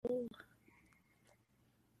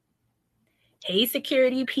Hey,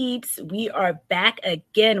 security peeps. We are back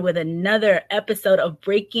again with another episode of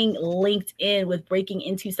Breaking LinkedIn with Breaking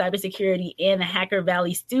into Cybersecurity in the Hacker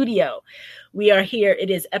Valley studio. We are here.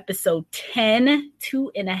 It is episode 10,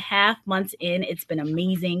 2.5 months in. It's been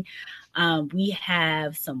amazing. We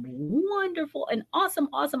have some wonderful and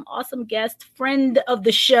awesome guest, friend of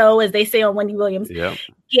the show, as they say on Wendy Williams. Yep.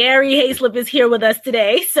 Gary Hayslip is here with us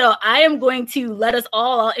today. So I am going to let us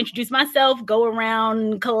all introduce myself, go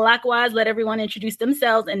around clockwise, let everyone introduce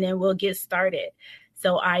themselves, and then we'll get started.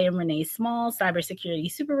 So I am Renee Small,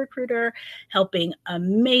 cybersecurity super recruiter, helping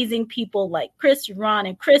amazing people like Chris, Ron,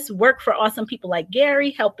 and Chris work for awesome people like Gary,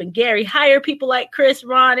 helping Gary hire people like Chris,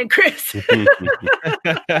 Ron, and Chris, and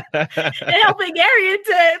helping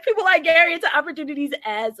people like Gary into opportunities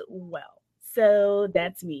as well. So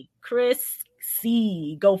that's me, Chris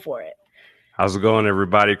C. Go for it. How's it going,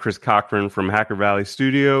 everybody? Chris Cochran from Hacker Valley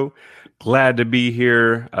Studio. Glad to be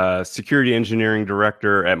here. Security engineering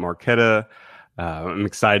director at Marqeta. I'm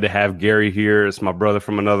excited to have Gary here. It's my brother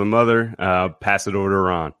from another mother. Pass it over to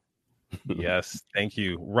Ron. Yes, thank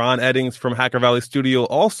you. Ron Eddings from Hacker Valley Studio.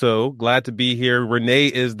 Also, glad to be here. Renee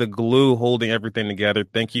is the glue holding everything together.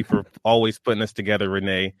 Thank you for always putting us together,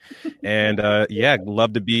 Renee. And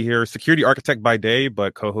love to be here. Security architect by day,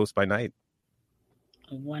 but co-host by night.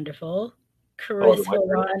 Wonderful. Chris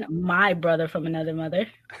Filon, my brother from another mother.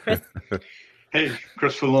 Chris. Hey,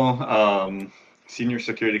 Chris Filon, senior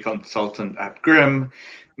security consultant at Grim,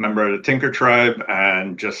 member of the Tinker Tribe,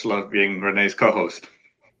 and just love being Renee's co-host.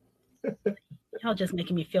 Y'all just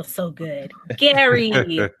making me feel so good. Gary.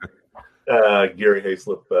 Gary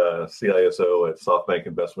Hayslip, CISO at SoftBank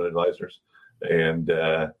Investment Advisors, and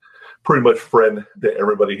pretty much friend to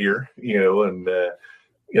everybody here, and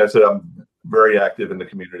I said I'm very active in the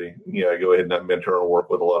community. I go ahead and I mentor and work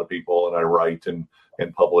with a lot of people, and I write and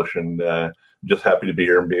publish, and just happy to be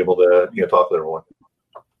here and be able to talk to everyone.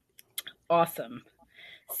 Awesome.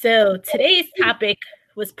 So today's topic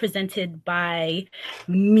was presented by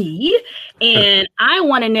me, and I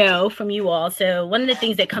want to know from you all. So one of the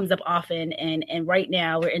things that comes up often, and right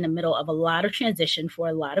now we're in the middle of a lot of transition for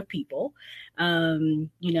a lot of people.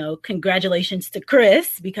 Congratulations to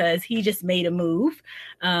Chris, because he just made a move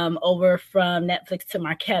over from Netflix to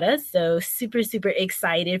Marqeta. So super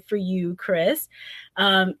excited for you, Chris.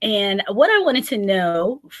 And what I wanted to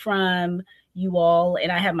know from you all,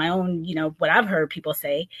 and I have my own, what I've heard people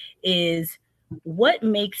say is, what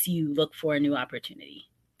makes you look for a new opportunity?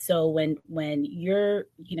 So when you're,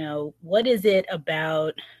 what is it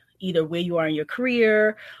about either where you are in your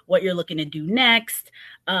career, what you're looking to do next?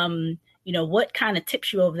 What kind of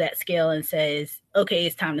tips you over that scale and says, okay,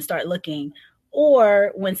 it's time to start looking?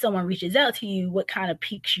 Or when someone reaches out to you, what kind of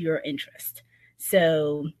piques your interest?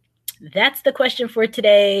 So that's the question for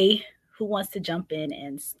today. Who wants to jump in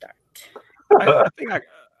and start? I think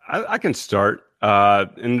I can start.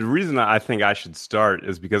 And the reason I think I should start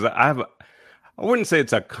is because I wouldn't say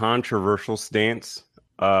it's a controversial stance,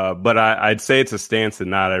 but I'd say it's a stance that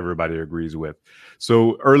not everybody agrees with.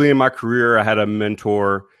 So early in my career, I had a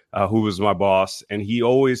mentor who was my boss, and he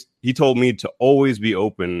told me to always be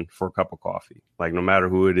open for a cup of coffee, like no matter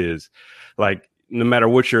who it is, like no matter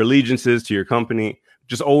what your allegiance is to your company,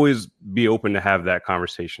 just always be open to have that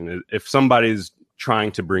conversation if somebody's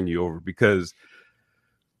trying to bring you over, because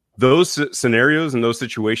those scenarios and those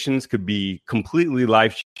situations could be completely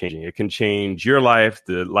life-changing. It can change your life,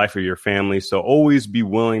 the life of your family. So always be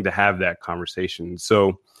willing to have that conversation.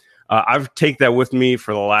 So I've taken that with me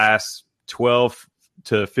for the last 12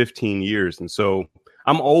 to 15 years. And so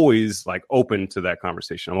I'm always like open to that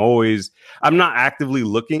conversation. I'm not actively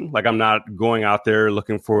looking, like I'm not going out there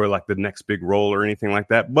looking for like the next big role or anything like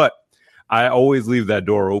that. But I always leave that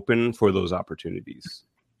door open for those opportunities.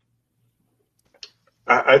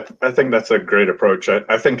 I think that's a great approach.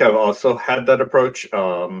 I think I've also had that approach.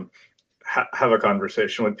 Have a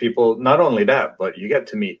conversation with people. Not only that, but you get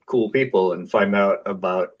to meet cool people and find out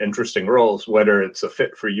about interesting roles, whether it's a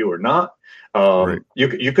fit for you or not. Right.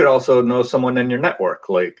 You could also know someone in your network.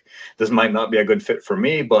 Like, this might not be a good fit for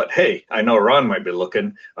me, but hey, I know Ron might be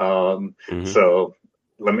looking. So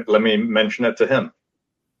let me mention it to him.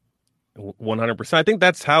 100%. I think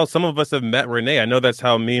that's how some of us have met Renee. I know that's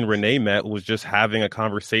how me and Renee met, was just having a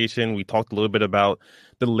conversation. We talked a little bit about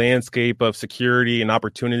the landscape of security and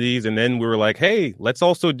opportunities. And then we were like, hey, let's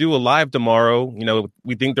also do a live tomorrow.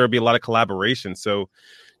 We think there'll be a lot of collaboration. So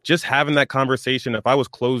just having that conversation, if I was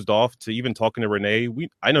closed off to even talking to Renee,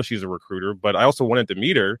 I know she's a recruiter, but I also wanted to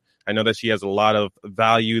meet her. I know that she has a lot of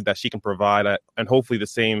value that she can provide, and hopefully the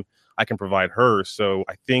same I can provide her. So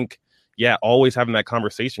I think, always having that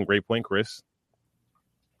conversation. Great point, Chris.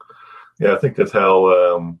 Yeah, I think that's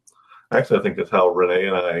how Actually, I think that's how Renee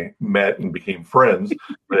and I met and became friends.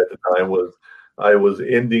 But at the time was I was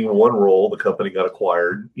ending one role. The company got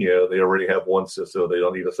acquired. They already have one CISO. They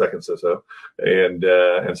don't need a second CISO.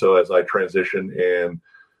 And so as I transitioned and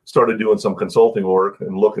started doing some consulting work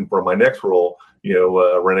and looking for my next role,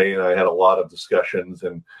 Renee and I had a lot of discussions,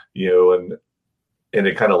 and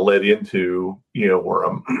it kind of led into where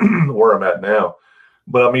I'm where I'm at now.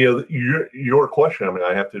 But I mean, your question. I mean,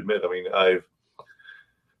 I have to admit. I mean,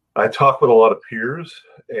 I talk with a lot of peers,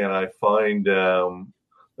 and I find,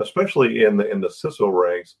 especially in the CISO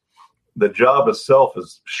ranks, the job itself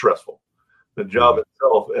is stressful. The job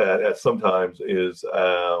itself at sometimes is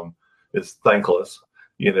thankless,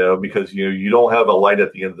 because you don't have a light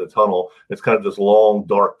at the end of the tunnel. It's kind of this long,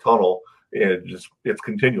 dark tunnel, and it's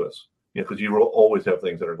continuous, because you will always have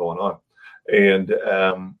things that are going on, and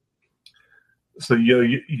so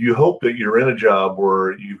you hope that you're in a job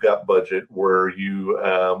where you've got budget, where you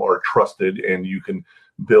are trusted, and you can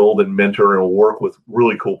build and mentor and work with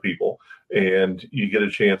really cool people, and you get a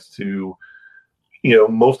chance to,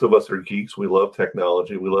 most of us are geeks. We love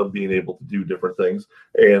technology. We love being able to do different things,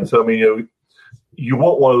 and so I mean, you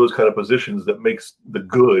want one of those kind of positions that makes the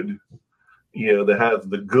good, that has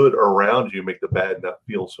the good around you, make the bad not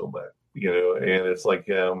feel so bad, and it's like,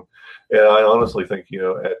 and I honestly think,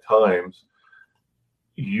 at times,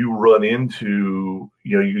 you run into,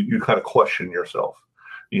 you kind of question yourself,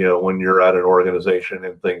 when you're at an organization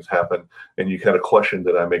and things happen, and you kind of question,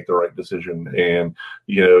 did I make the right decision? And,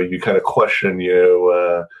 you kind of question,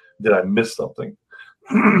 did I miss something?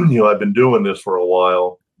 I've been doing this for a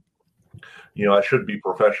while. I should be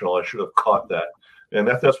professional. I should have caught that. And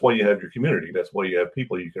that's why you have your community. That's why you have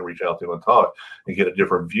people you can reach out to and talk and get a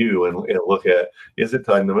different view and look at, is it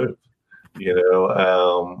time to move?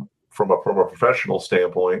 From a professional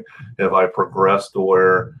standpoint, have I progressed to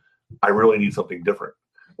where I really need something different,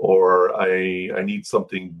 or I need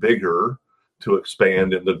something bigger to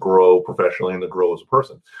expand and to grow professionally and to grow as a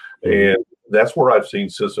person? And that's where I've seen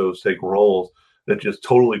CISOs take roles that just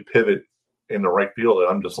totally pivot in the right field. And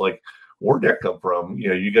I'm just like, where'd that come from?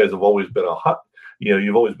 You guys have always been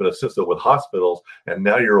you've always been a CISO with hospitals, and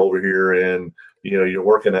now you're over here and you're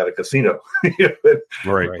working at a casino.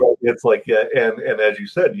 Right. It's like, and as you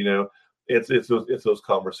said, it's those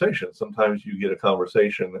conversations. Sometimes you get a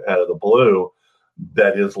conversation out of the blue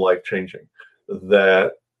that is life changing.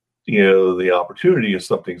 That the opportunity is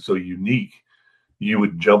something so unique, you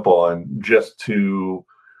would jump on just to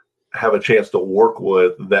have a chance to work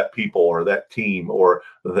with that people or that team or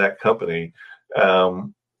that company.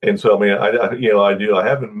 And so, I mean, I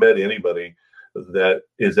haven't met anybody that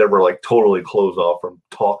is ever like totally closed off from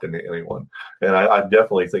talking to anyone. And I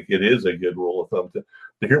definitely think it is a good rule of thumb to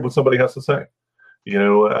hear what somebody has to say.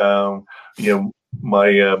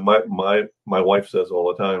 My wife says all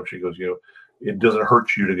the time, she goes, it doesn't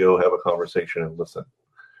hurt you to go have a conversation and listen.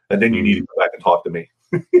 And then you need to come back and talk to me.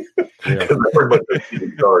 Because I'm pretty much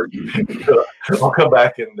in charge. I'll come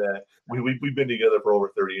back, and we've been together for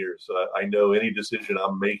over 30 years. So I know any decision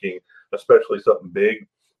I'm making, especially something big,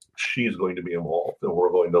 she's going to be involved, and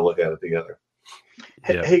we're going to look at it together.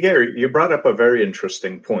 Hey, Gary, you brought up a very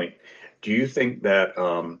interesting point. Do you think that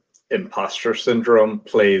imposter syndrome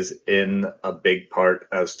plays in a big part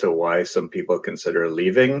as to why some people consider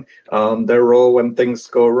leaving their role when things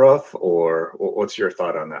go rough, or what's your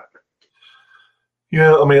thought on that?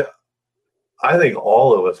 Yeah, I mean, I think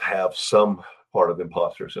all of us have some part of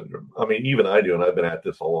imposter syndrome. I mean, even I do, and I've been at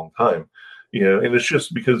this a long time, and it's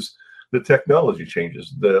just because the technology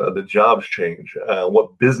changes, the jobs change,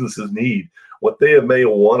 what businesses need, what they may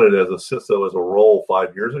have wanted as a CISO, as a role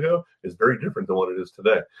 5 years ago, is very different than what it is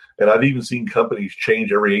today. And I've even seen companies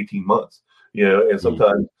change every 18 months, and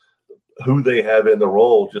sometimes who they have in the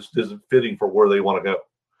role just isn't fitting for where they want to go.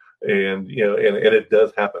 And, and it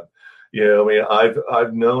does happen. I mean,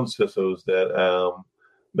 I've known CISOs that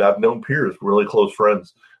I've known peers, really close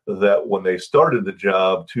friends, that when they started the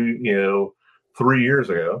job 3 years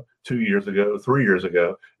ago, 2 years ago, 3 years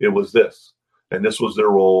ago, it was this, and this was their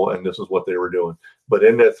role, and this is what they were doing. But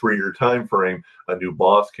in that 3-year time frame, a new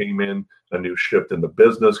boss came in, a new shift in the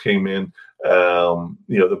business came in.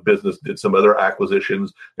 The business did some other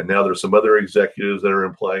acquisitions, and now there's some other executives that are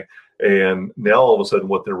in play. And now all of a sudden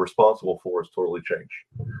what they're responsible for is totally changed.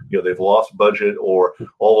 They've lost budget, or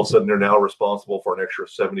all of a sudden they're now responsible for an extra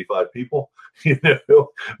 75 people,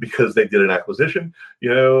 because they did an acquisition,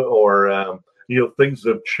 or things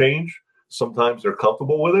have changed. Sometimes they're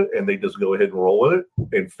comfortable with it and they just go ahead and roll with it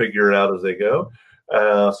and figure it out as they go.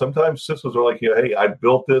 Sometimes CISOs are like, hey, I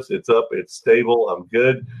built this, it's up, it's stable, I'm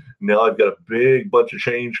good. Now I've got a big bunch of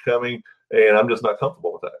change coming, and I'm just not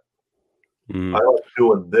comfortable with that. I like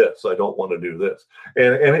doing this. I don't want to do this.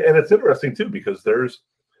 And it's interesting too, because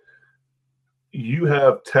you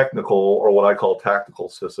have technical, or what I call tactical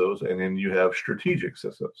CISOs, and then you have strategic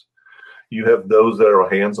CISOs. You have those that are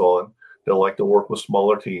hands-on, that like to work with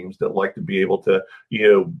smaller teams, that like to be able to,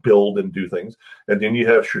 build and do things. And then you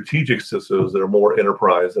have strategic CISOs that are more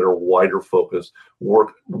enterprise, that are wider focused,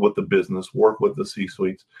 work with the business, work with the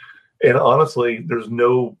C-suites. And honestly, there's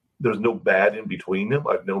no bad in between them.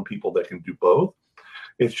 I've known people that can do both.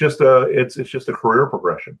 It's just a career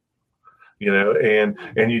progression.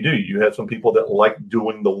 And you have some people that like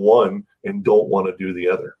doing the one and don't want to do the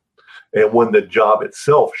other. And when the job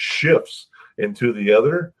itself shifts into the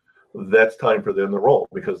other, that's time for them to roll,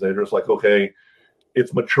 because they're just like, okay,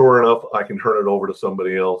 it's mature enough. I can turn it over to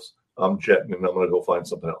somebody else. I'm jetting and I'm going to go find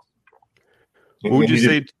something else. What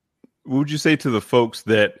would you say to the folks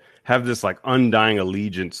that have this like undying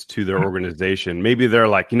allegiance to their organization? Maybe they're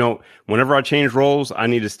like, whenever I change roles, I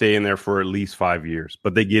need to stay in there for at least 5 years,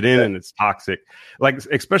 but they get in and it's toxic. Like,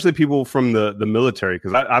 especially people from the military,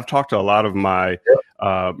 because I've talked to a lot of my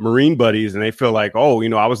Marine buddies, and they feel like,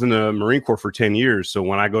 I was in the Marine Corps for 10 years. So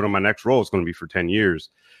when I go to my next role, it's going to be for 10 years.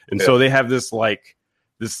 And so they have this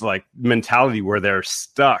mentality where they're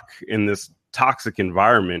stuck in this toxic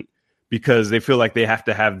environment, because they feel like they have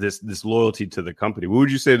to have this loyalty to the company. What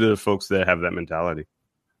would you say to the folks that have that mentality?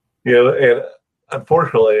 And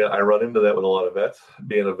unfortunately, I run into that with a lot of vets,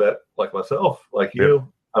 being a vet like myself, like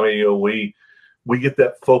you. I mean, we get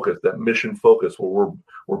that focus, that mission focus, where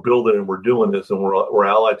we're building and we're doing this, and we're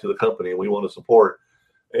allied to the company and we want to support.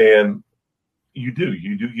 And you do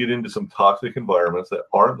get into some toxic environments that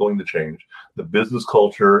aren't going to change. The business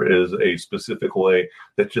culture is a specific way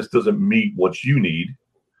that just doesn't meet what you need.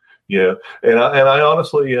 And I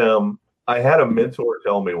honestly, I had a mentor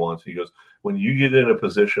tell me once, he goes, when you get in a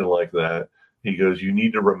position like that, he goes, you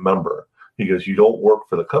need to remember, he goes, you don't work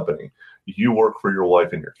for the company, you work for your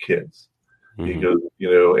wife and your kids. He goes,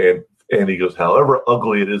 and he goes, however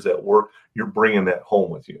ugly it is at work, you're bringing that home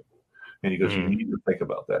with you. And he goes, you need to think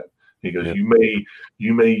about that. He goes, you may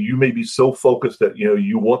be so focused that,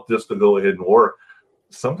 you want this to go ahead and work.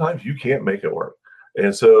 Sometimes you can't make it work.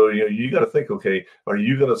 And so, you got to think, okay, are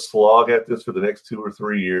you going to slog at this for the next 2 or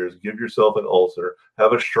 3 years, give yourself an ulcer,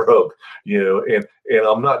 have a stroke, and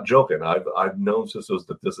I'm not joking. I've known CISOs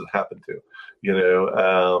that this has happened to,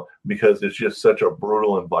 because it's just such a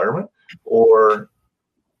brutal environment. Or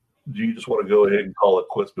do you just want to go ahead and call it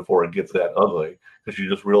quits before it gets that ugly? Because you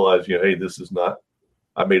just realize, hey,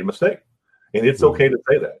 I made a mistake. And it's okay to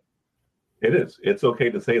say that. It is. It's okay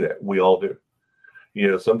to say that. We all do.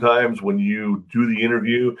 Sometimes when you do the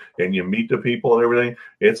interview and you meet the people and everything,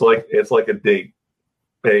 it's like a date.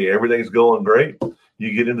 Hey, everything's going great.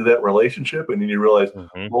 You get into that relationship and then you realize,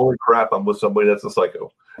 holy crap, I'm with somebody that's a psycho.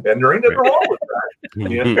 And there ain't nothing wrong with that.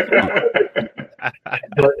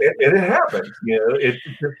 But it happens.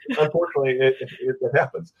 Unfortunately, it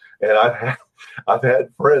happens. And I've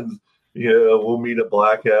had friends, we'll meet at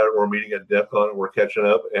Black Hat or we're meeting at DEF CON and we're catching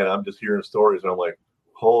up, and I'm just hearing stories and I'm like,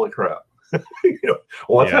 holy crap.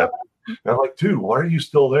 What's happening? And I'm like, dude, why are you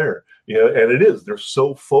still there? And it is, they're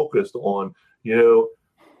so focused on,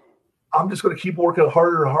 I'm just going to keep working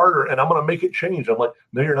harder and harder and I'm going to make it change. I'm like,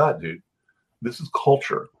 no, you're not, dude. This is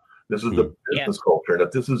culture. This is the business culture. And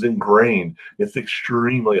if this is ingrained, it's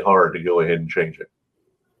extremely hard to go ahead and change it.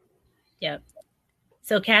 Yep.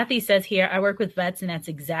 So Kathy says here, I work with vets, and that's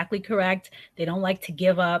exactly correct. They don't like to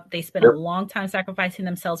give up. They spend a long time sacrificing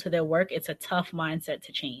themselves for their work. It's a tough mindset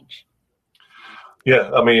to change.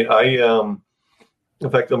 Yeah, I mean, I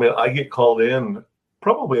get called in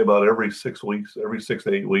probably about every 6 weeks, every 6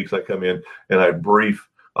 to 8 weeks. I come in and I brief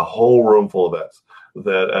a whole room full of vets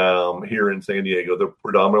that here in San Diego. They're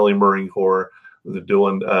predominantly Marine Corps. They're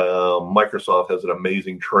doing Microsoft has an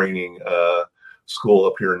amazing training school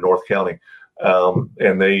up here in North County,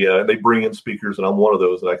 and they bring in speakers, and I'm one of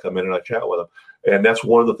those. And I come in and I chat with them, and that's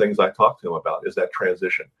one of the things I talk to them about is that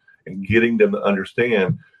transition and getting them to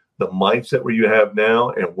understand the mindset where you have now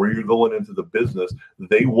and where you're going into the business.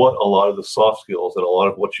 They want a lot of the soft skills and a lot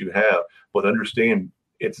of what you have, but understand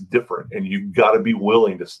it's different, and you've got to be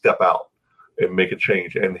willing to step out and make a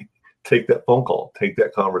change and take that phone call, take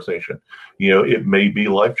that conversation. It may be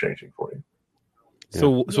life-changing for you.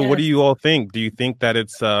 So what do you all think? Do you think that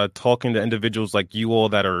it's talking to individuals like you all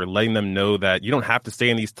that are letting them know that you don't have to stay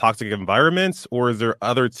in these toxic environments, or is there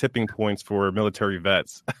other tipping points for military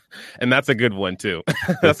vets? And that's a good one too.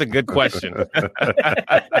 That's a good question.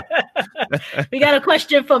 We got a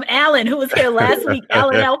question from Alan, who was here last week.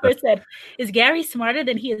 Alan Alford said, is Gary smarter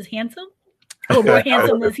than he is handsome? Or more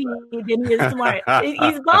handsome than he is smart?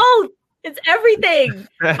 He's both. It's everything.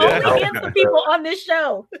 Only handsome people on this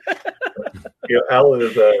show. Alan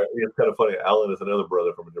is it's kind of funny. Alan is another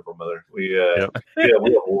brother from a different mother. We we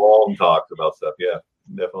have long talks about stuff. Yeah,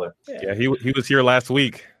 definitely. Yeah, he was here last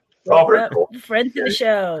week. Oh, very cool. Friend to the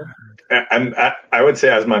show. And I would say,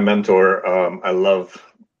 as my mentor, I love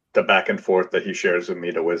the back and forth that he shares with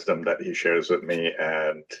me, the wisdom that he shares with me,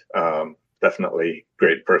 and definitely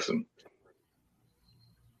great person.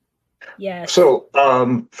 Yeah. So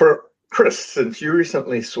for Chris, since you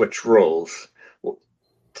recently switched roles,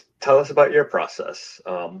 tell us about your process.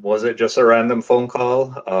 Was it just a random phone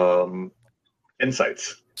call?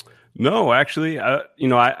 Insights? No, actually,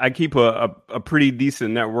 I keep a pretty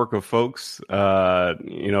decent network of folks. Got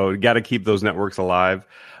to keep those networks alive.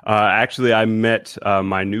 Actually, I met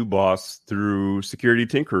my new boss through Security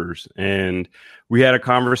Tinkerers, and we had a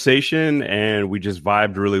conversation, and we just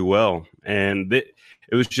vibed really well. And it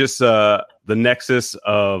was just the nexus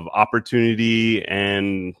of opportunity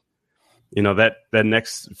and that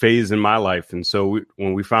next phase in my life. And so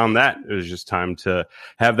when we found that, it was just time to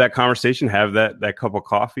have that conversation, have that cup of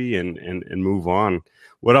coffee and move on.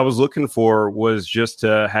 What I was looking for was just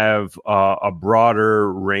to have a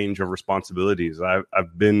broader range of responsibilities.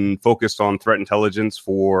 I've been focused on threat intelligence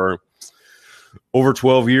for over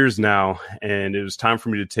 12 years now, and it was time for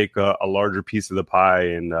me to take a larger piece of the pie.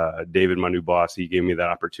 And David, my new boss, he gave me that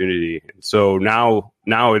opportunity. And so now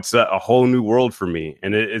it's a whole new world for me,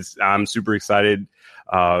 and I'm super excited.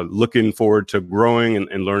 Looking forward to growing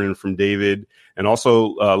and learning from David, and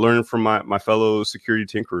also learning from my fellow security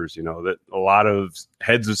tinkerers. That a lot of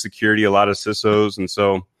heads of security, a lot of CISOs, and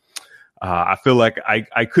so I feel like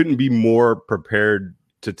I couldn't be more prepared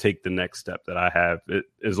to take the next step that I have,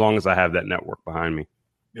 as long as I have that network behind me.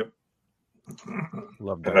 Yep.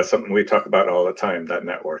 Love that. And that's something we talk about all the time, that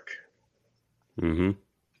network. Mm-hmm.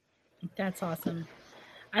 That's awesome.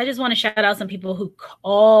 I just want to shout out some people who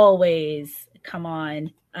always come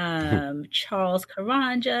on. Charles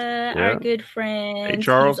Karanja, our good friend. Hey,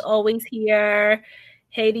 Charles. He's always here.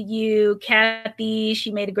 Hey to you. Kathy,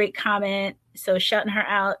 she made a great comment. So shouting her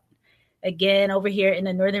out again over here in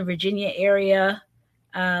the Northern Virginia area.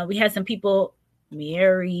 We had some people.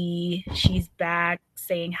 Mary, she's back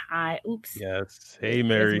saying hi. Oops. Yes. Hey,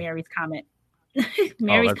 Mary. There's Mary's comment.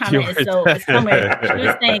 Mary's comment is so weird. She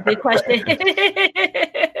was saying, good question.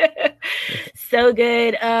 So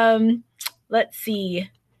good. Let's see.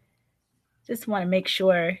 Just want to make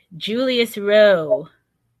sure. Julius Rowe.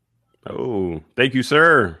 Oh, thank you,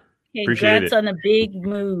 sir. Congrats on the big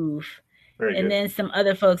move. Very and good. then some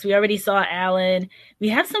other folks. We already saw Alan. We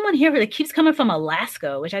have someone here that keeps coming from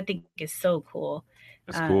Alaska, which I think is so cool.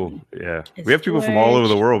 That's cool. Yeah. it's We have people from all over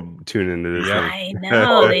the world tuning into this. I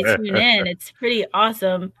know. They tune in. It's pretty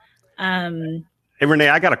awesome. Hey, Renee,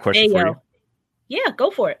 I got a question for you. Yeah, go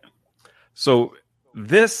for it. So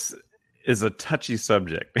this is a touchy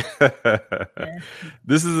subject.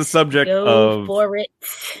 This is a subject Go for it.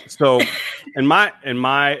 So in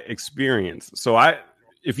my experience,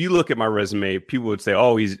 if you look at my resume, people would say,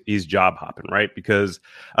 "Oh, he's job hopping," right? Because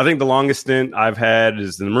I think the longest stint I've had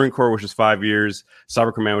is in the Marine Corps, which is 5 years,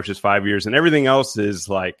 Cyber Command, which is 5 years, and everything else is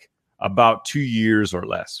like about 2 years or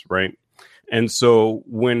less, right? And so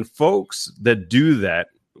when folks that do that,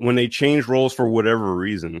 when they change roles for whatever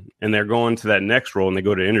reason, and they're going to that next role and they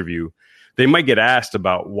go to interview, they might get asked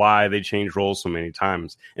about why they change roles so many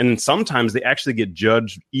times. And then sometimes they actually get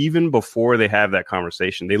judged even before they have that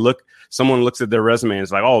conversation. Someone looks at their resume and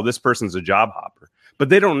is like, oh, this person's a job hopper, but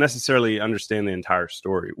they don't necessarily understand the entire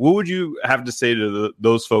story. What would you have to say to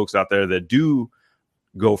those folks out there that do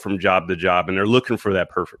go from job to job and they're looking for that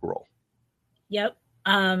perfect role? Yep.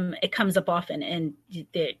 It comes up often, and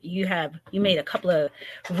you made a couple of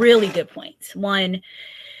really good points. One,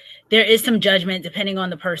 there is some judgment depending on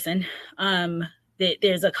the person.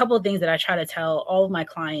 There's a couple of things that I try to tell all of my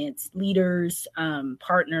clients, leaders,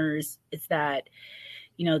 partners, is that,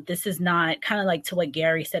 this is not kind of like to what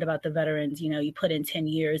Gary said about the veterans. You put in 10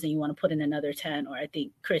 years and you want to put in another 10, or I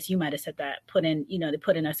think, Chris, you might've said that, they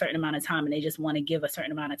put in a certain amount of time and they just want to give a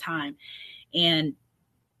certain amount of time. And,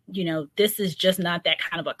 this is just not that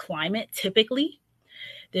kind of a climate typically.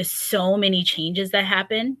 There's so many changes that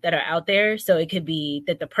happen that are out there. So it could be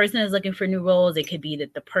that the person is looking for new roles. It could be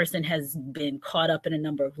that the person has been caught up in a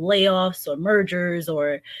number of layoffs or mergers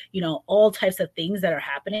or, all types of things that are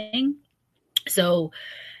happening. So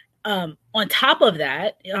on top of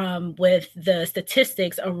that, with the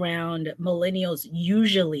statistics around millennials,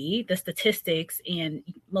 usually the statistics and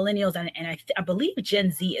millennials and I believe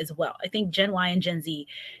Gen Z as well. I think Gen Y and Gen Z,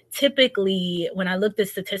 typically when I looked at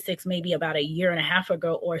statistics maybe about a year and a half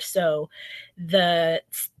ago or so, the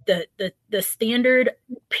the standard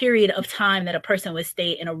period of time that a person would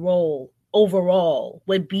stay in a role overall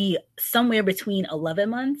would be somewhere between 11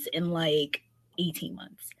 months and like 18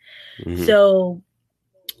 months. Mm-hmm. So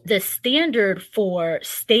the standard for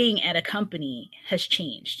staying at a company has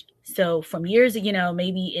changed. So from years,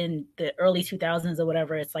 maybe in the early 2000s or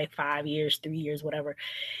whatever, it's like 5 years, 3 years, whatever.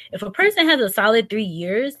 If a person has a solid 3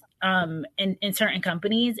 years in certain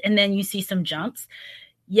companies, and then you see some jumps,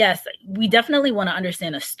 yes, we definitely want to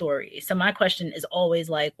understand a story. So my question is always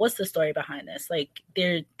like, what's the story behind this? Like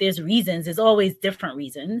there's reasons, there's always different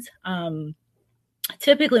reasons.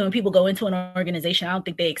 Typically when people go into an organization, I don't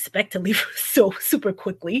think they expect to leave so super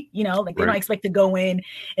quickly, they don't expect to go in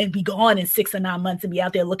and be gone in 6 or 9 months and be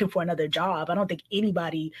out there looking for another job. I don't think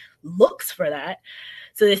anybody looks for that.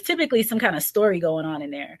 So there's typically some kind of story going on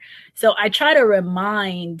in there. So I try to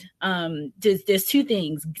remind, there's two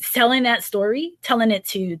things: telling that story, telling it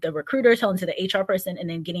to the recruiter, telling it to the HR person, and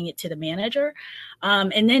then getting it to the manager.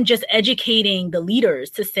 And then just educating the leaders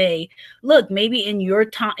to say, look, maybe in your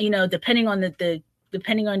time, depending on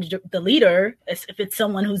the leader, if it's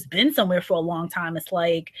someone who's been somewhere for a long time, it's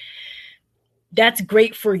like, that's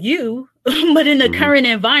great for you. But in the current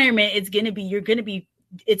environment, it's going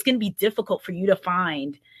to be difficult for you to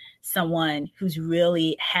find someone who's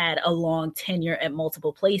really had a long tenure at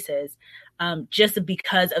multiple places, just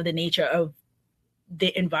because of the nature of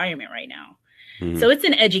the environment right now. Mm-hmm. So it's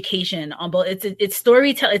an education on both. It's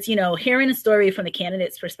storytelling. It's, hearing a story from the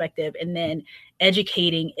candidate's perspective, and then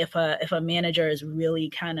educating if a manager is really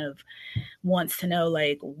kind of wants to know,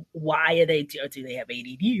 like, why do they have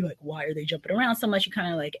ADD? Like, why are they jumping around so much? You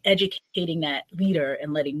kind of like educating that leader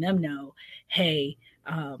and letting them know, hey,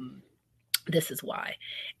 this is why.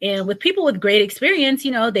 And with people with great experience,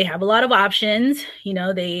 they have a lot of options.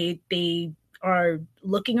 They are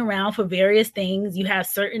looking around for various things. You have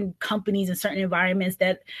certain companies and certain environments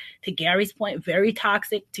that, to Gary's point, very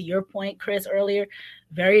toxic. To your point, Chris, earlier,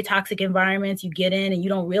 very toxic environments. You get in and you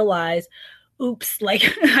don't realize, oops, like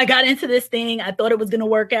I got into this thing. I thought it was going to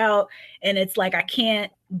work out. And it's like, I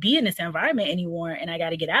can't be in this environment anymore and I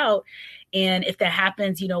got to get out. And if that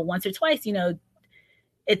happens, once or twice,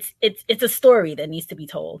 it's a story that needs to be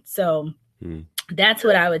told. So that's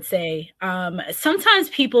what I would say. Sometimes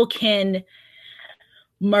people can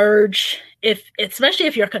merge, especially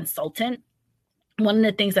if you're a consultant. One of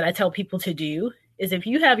the things that I tell people to do is, if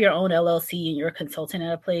you have your own LLC and you're a consultant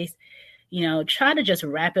at a place, try to just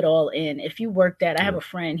wrap it all in. If you worked at, I have a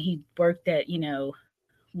friend, he worked at,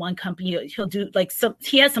 one company, he'll do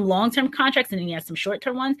he has some long-term contracts and then he has some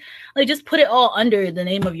short-term ones. Like, just put it all under the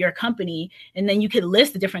name of your company, and then you could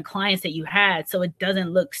list the different clients that you had, so it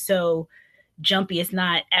doesn't look so jumpy. It's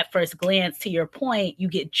not at first glance. To your point, you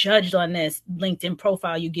get judged on this LinkedIn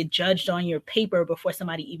profile, you get judged on your paper before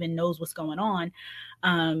somebody even knows what's going on.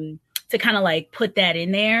 To kind of like put that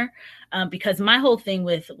in there, because my whole thing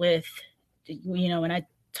with when I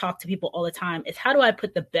talk to people all the time is, how do I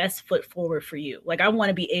put the best foot forward for you? Like, I want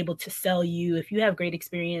to be able to sell you. If you have great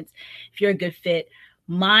experience, if you're a good fit,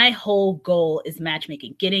 my whole goal is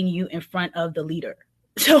matchmaking, getting you in front of the leader.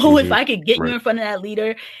 So if I could get you in front of that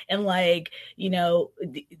leader and answer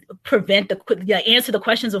the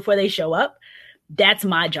questions before they show up, that's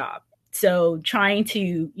my job. So trying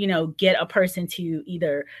to, get a person to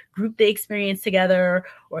either group the experience together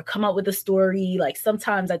or come up with a story. Like,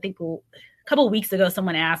 sometimes I think a couple of weeks ago,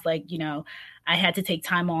 someone asked, I had to take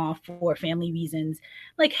time off for family reasons.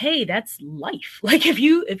 Like, hey, that's life. Like, if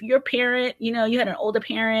you're a parent, you had an older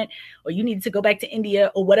parent, or you needed to go back to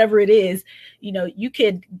India or whatever it is, you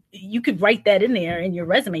could write that in there in your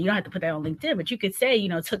resume. You don't have to put that on LinkedIn, but you could say,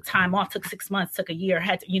 took time off, took 6 months, took a year,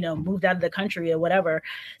 had to, moved out of the country or whatever,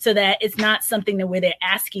 so that it's not something that where they're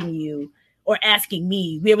asking you or asking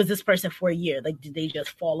me, where was this person for a year? Like, did they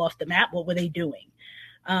just fall off the map? What were they doing?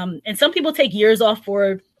 And some people take years off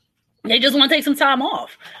they just want to take some time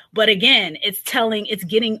off. But again, it's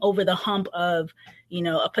getting over the hump of,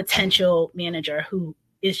 a potential manager who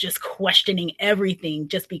is just questioning everything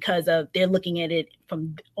just because of they're looking at it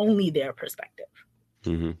from only their perspective.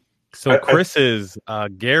 Mm-hmm. So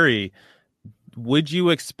Gary, would you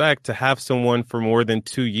expect to have someone for more than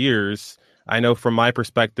 2 years? I know from my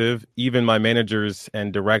perspective, even my managers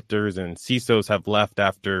and directors and CISOs have left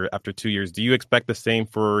after 2 years. Do you expect the same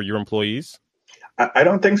for your employees? I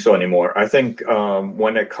don't think so anymore. I think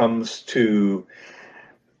when it comes to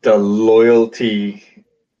the loyalty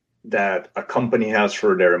that a company has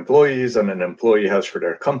for their employees and an employee has for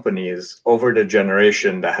their companies, over the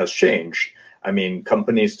generation, that has changed. I mean,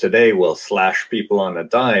 companies today will slash people on a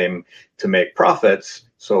dime to make profits.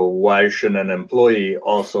 So why should an employee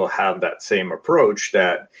also have that same approach,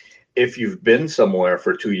 that if you've been somewhere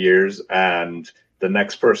for 2 years and the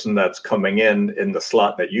next person that's coming in the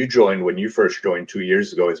slot that you joined when you first joined 2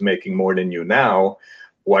 years ago is making more than you now,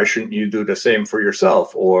 why shouldn't you do the same for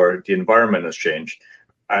yourself? Or the environment has changed.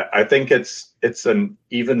 I think it's an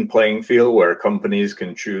even playing field where companies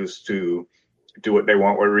can choose to do what they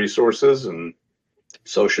want with resources, and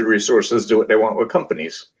so should resources do what they want with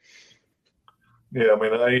companies. Yeah, I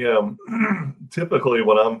mean, I typically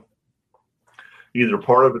when I'm either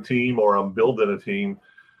part of a team or I'm building a team,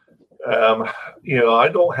 I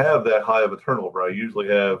don't have that high of a turnover. I usually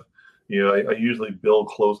have, I usually build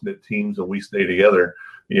close-knit teams and we stay together,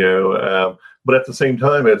 but at the same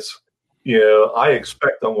time, it's, I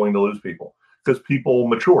expect I'm going to lose people because people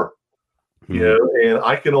mature, and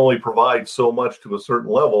I can only provide so much to a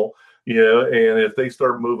certain level, and if they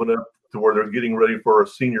start moving up to where they're getting ready for a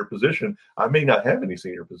senior position, I may not have any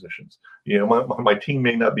senior positions. My team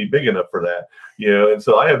may not be big enough for that, and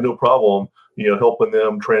so I have no problem, helping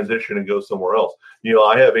them transition and go somewhere else.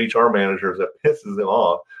 I have HR managers that pisses them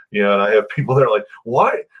off, and I have people that are like,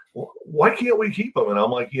 why can't we keep him? And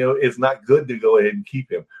I'm like, it's not good to go ahead and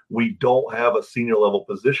keep him. We don't have a senior level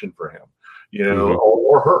position for him,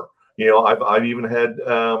 or her. I've even had,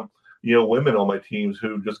 women on my teams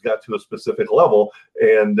who just got to a specific level,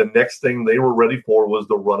 and the next thing they were ready for was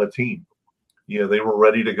to run a team. They were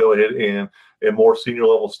ready to go ahead and more senior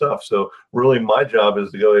level stuff. So really my job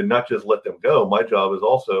is to go ahead and not just let them go. My job is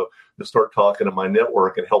also to start talking to my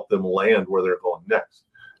network and help them land where they're going next.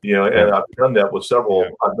 And I've done that with several.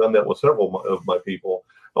 I've done that with several of my people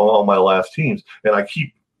on my last teams, and I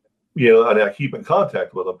keep, and I keep in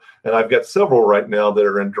contact with them. And I've got several right now that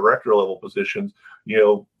are in director level positions,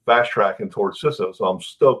 fast tracking towards CISO. So I'm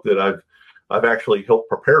stoked that I've actually helped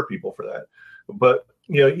prepare people for that. But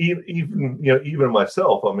even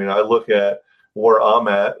myself, I mean, I look at where I'm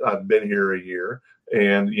at. I've been here a year,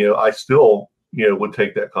 and I still would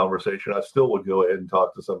take that conversation. I still would go ahead and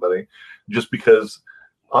talk to somebody, just because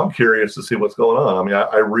I'm curious to see what's going on. I mean,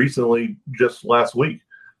 I recently, just last week,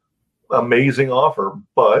 amazing offer,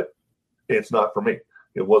 but it's not for me.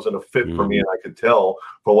 It wasn't a fit for me, and I could tell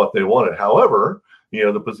for what they wanted. However,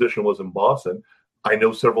 the position was in Boston. I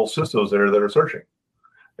know several CISOs there that are searching.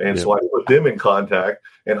 And so I put them in contact,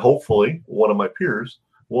 and hopefully one of my peers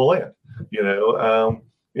will land.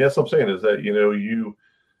 That's what I'm saying is that,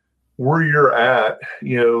 where you're at,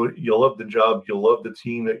 you love the job, you love the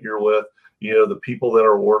team that you're with, the people that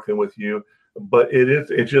are working with you, but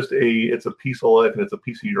it's a piece of life, and it's a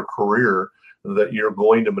piece of your career that you're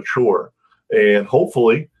going to mature. And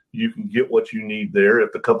hopefully you can get what you need there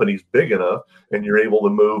if the company's big enough and you're able to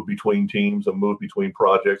move between teams and move between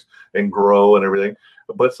projects and grow and everything.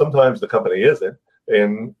 But sometimes the company isn't,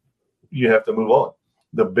 and you have to move on.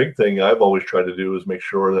 The big thing I've always tried to do is make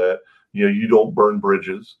sure that, you don't burn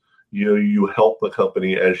bridges. You help the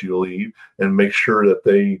company as you leave, and make sure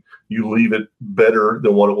that you leave it better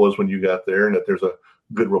than what it was when you got there, and that there's a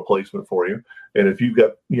good replacement for you. And if you've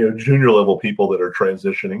got, junior level people that are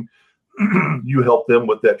transitioning, you help them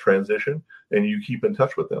with that transition, and you keep in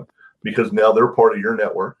touch with them, because now they're part of your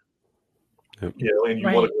network. And you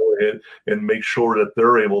want to go ahead and make sure that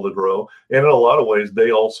they're able to grow. And in a lot of ways,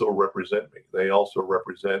 they also represent me. They also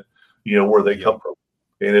represent, where they come from.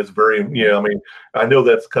 And it's very, I mean, I know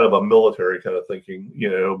that's kind of a military kind of thinking,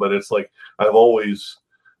 but it's like, I've always,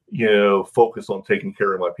 focused on taking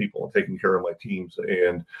care of my people and taking care of my teams,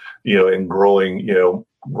 and, and growing,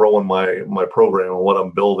 growing my program and what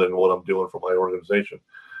I'm building, what I'm doing for my organization.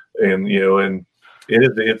 And, and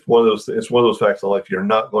it's one of those facts of life. You're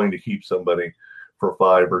not going to keep somebody for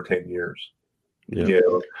 5 or 10 years. The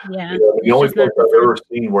only place I've ever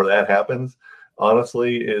seen where that happens,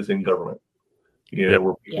 honestly, is in government.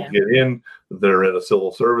 Where people get in, they're in a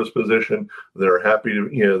civil service position, they're happy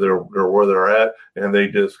to, they're where they're at, and they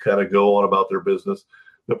just kind of go on about their business.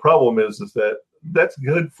 The problem is that that's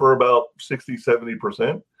good for about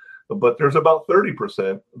 60-70%, but there's about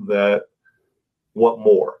 30% that want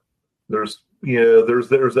more. There's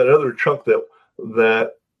that other chunk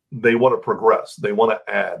that they want to progress, they want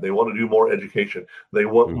to add, they want to do more education, they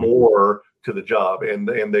want more to the job, and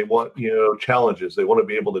they want challenges, they want to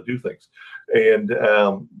be able to do things, and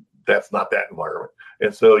that's not that environment.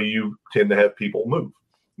 And so you tend to have people move,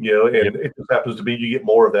 and it just happens to be you get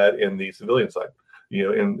more of that in the civilian side,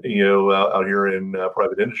 out here in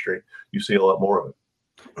private industry, you see a lot more of it.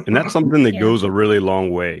 And that's something that goes a really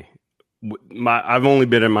long way. I've only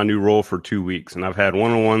been in my new role for 2 weeks, and I've had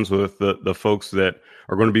one-on-ones with the folks that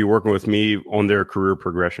are going to be working with me on their career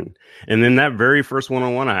progression. And then that very first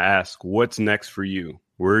one-on-one, I ask, what's next for you?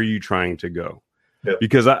 Where are you trying to go?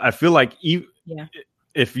 Because I feel like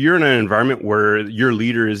if you're in an environment where your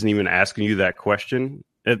leader isn't even asking you that question,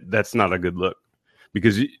 that's not a good look,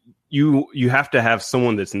 because you have to have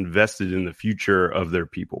someone that's invested in the future of their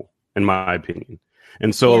people, in my opinion.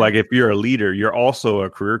 And so, like, if you're a leader, you're also a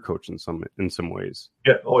career coach in some ways.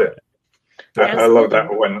 Yeah. Oh, yeah. I love that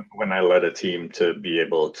when I led a team to be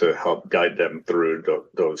able to help guide them through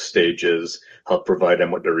those stages, help provide them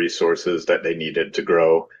with the resources that they needed to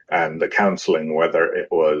grow, and the counseling, whether it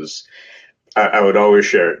was, I would always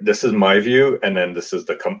share, this is my view, and then this is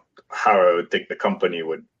how I would think the company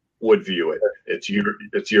would view it. It's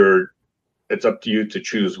up to you to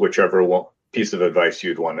choose whichever piece of advice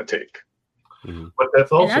you'd want to take. Mm-hmm. But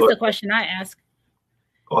that's also the question I ask.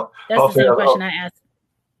 That's the same question I ask.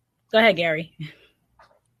 Go ahead, Gary.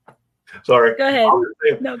 Sorry. Go ahead.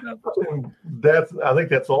 No, go. I think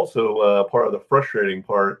that's also part of the frustrating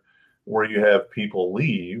part, where you have people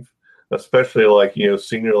leave, especially like,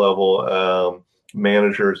 senior level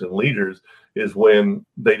managers and leaders, is when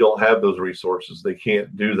they don't have those resources. They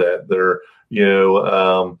can't do that. They're,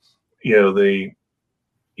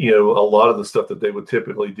 a lot of the stuff that they would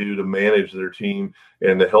typically do to manage their team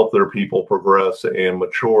and to help their people progress and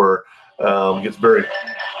mature gets very.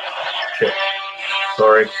 Okay.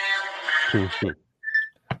 Sorry.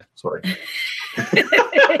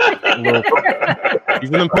 He's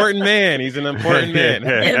an important man.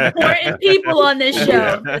 Important people on this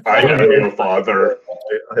show. I know your father.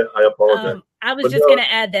 I apologize. I was just going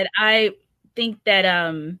to add that I think that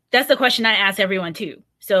that's the question I ask everyone too.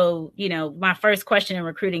 So, my first question in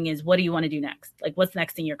recruiting is, what do you want to do next? Like, what's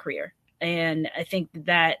next in your career? And I think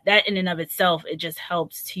that in and of itself, it just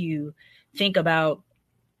helps to think about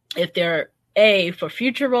if they're A, for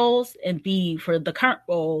future roles, and B, for the current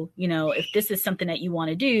role. If this is something that you want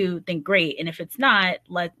to do, then great. And if it's not,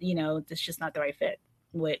 it's just not the right fit,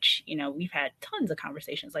 which, we've had tons of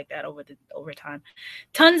conversations like that over time.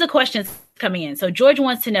 Tons of questions coming in. So George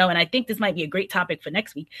wants to know, and I think this might be a great topic for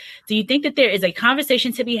next week. Do you think that there is a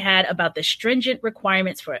conversation to be had about the stringent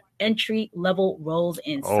requirements for entry-level roles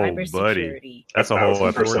in cybersecurity? Buddy. That's a whole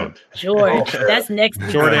episode. George, that's next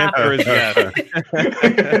week's Short answer is yes.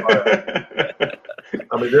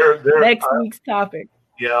 I mean, they're next week's topic.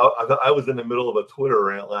 Yeah, I was in the middle of a Twitter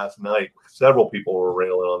rant last night. Several people were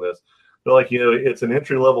railing on this. They're like, it's an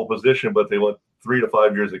entry-level position, but they want 3 to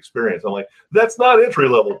 5 years experience. I'm like, that's not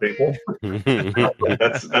entry-level, people.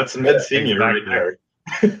 that's mid-senior right there.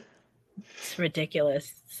 It's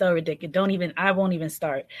ridiculous. So ridiculous. I won't even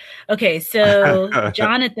start. Okay, so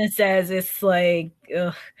Jonathan says it's like,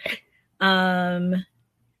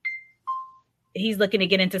 he's looking to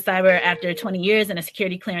get into cyber after 20 years and a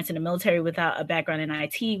security clearance in the military without a background in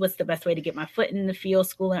IT. What's the best way to get my foot in the field,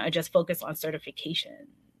 schooling, or just focus on certification?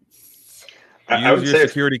 I would say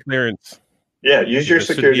security clearance. Yeah, use your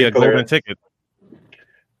security clearance. Ticket.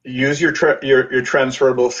 Use your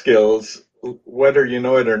transferable skills, whether you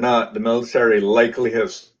know it or not. The military likely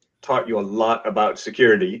has taught you a lot about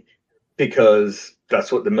security, because that's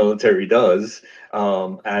what the military does.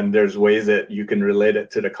 And there's ways that you can relate it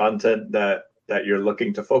to the content that you're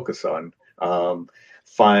looking to focus on.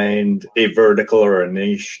 Find a vertical or a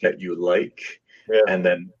niche that you like, and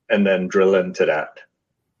then drill into that.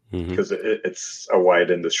 Because it's a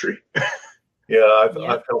wide industry. I've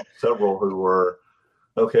helped several who were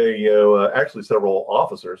actually several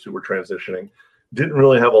officers who were transitioning, didn't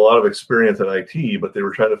really have a lot of experience in IT, but they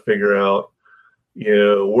were trying to figure out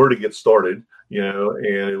where to get started, and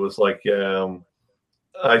it was like we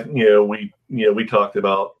talked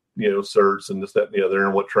about certs and this, that, and the other,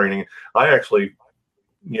 and what training. I actually,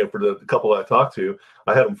 for the couple I talked to,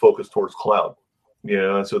 I had them focus towards cloud.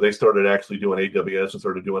 And so they started actually doing AWS and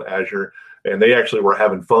started doing Azure, and they actually were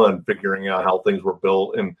having fun figuring out how things were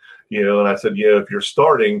built. And, and I said, if you're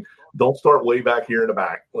starting, don't start way back here in the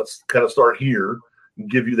back. Let's kind of start here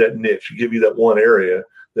and give you that niche, give you that one area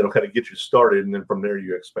that'll kind of get you started. And then from there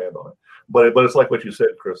you expand on it. But it's like what you said,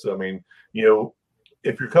 Chris. I mean,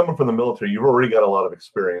 if you're coming from the military, you've already got a lot of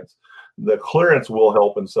experience. The clearance will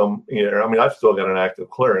help in some, I mean, I've still got an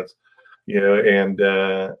active clearance, and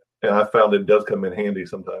I found it does come in handy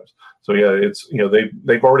sometimes. So yeah, it's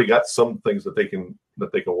they've already got some things that they can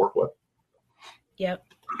work with. Yep.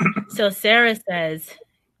 So Sarah says,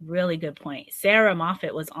 really good point. Sarah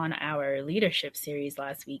Moffat was on our leadership series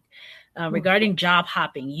last week regarding job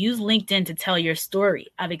hopping. Use LinkedIn to tell your story.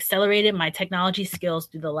 I've accelerated my technology skills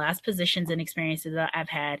through the last positions and experiences that I've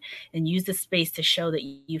had, and use the space to show that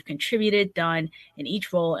you've contributed, done in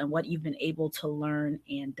each role, and what you've been able to learn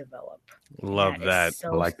and develop. Love that. I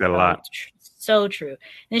like that a lot. So true.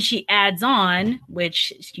 Then she adds on,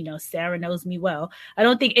 which, Sarah knows me well. I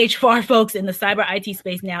don't think HR folks in the cyber IT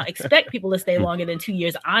space now expect people to stay longer than 2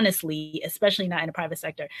 years, honestly, especially not in the private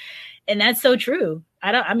sector. And that's so true.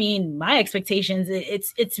 My expectations,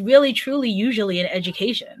 it's really, truly usually in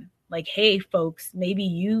education. Like, hey, folks, maybe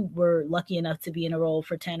you were lucky enough to be in a role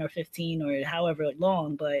for 10 or 15 or however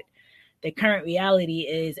long, but the current reality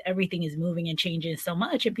is everything is moving and changing so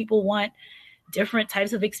much, and people want different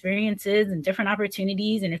types of experiences and different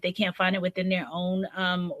opportunities. And if they can't find it within their own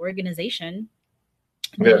organization,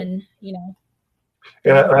 then,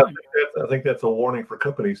 And I think that's a warning for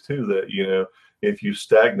companies too, that, if you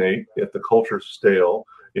stagnate, if the culture's stale,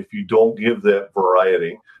 if you don't give that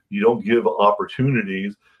variety, you don't give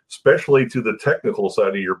opportunities, especially to the technical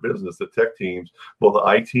side of your business, the tech teams, both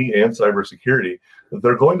IT and cybersecurity,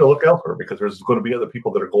 they're going to look elsewhere because there's going to be other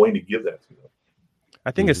people that are going to give that to them. I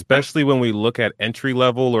think especially when we look at entry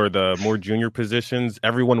level or the more junior positions,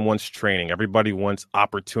 everyone wants training. Everybody wants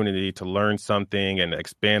opportunity to learn something and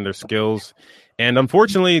expand their skills. And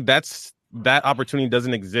unfortunately, that opportunity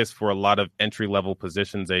doesn't exist for a lot of entry level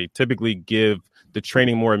positions. They typically give the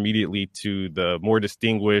training more immediately to the more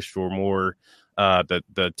distinguished or more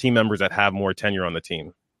the team members that have more tenure on the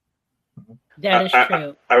team. That is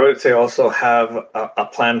true. I would say also have a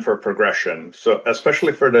plan for progression. So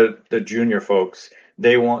especially for the junior folks,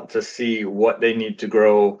 they want to see what they need to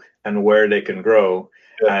grow and where they can grow.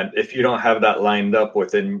 Yeah. And if you don't have that lined up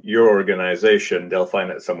within your organization, they'll find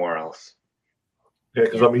it somewhere else. Yeah,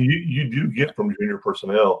 because you do get from junior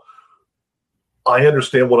personnel, I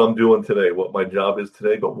understand what I'm doing today, what my job is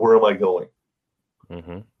today, but where am I going?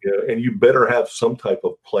 Mm-hmm. Yeah, and you better have some type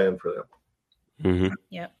of plan for them. Mm-hmm.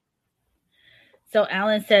 Yep. So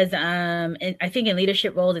Alan says, I think in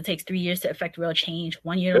leadership roles, it takes 3 years to affect real change,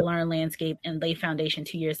 1 year to learn landscape and lay foundation,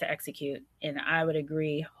 2 years to execute. And I would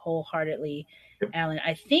agree wholeheartedly, Alan.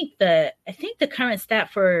 I think the current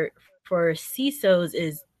stat for CISOs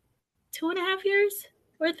is 2.5 years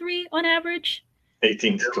or 3 on average.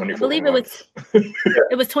 18 to 24 I believe months.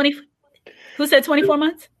 it was 20. Who said 24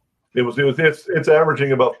 months? It's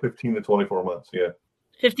averaging about 15 to 24 months. Yeah.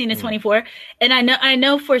 15 to 24. And I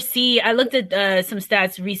know for I looked at some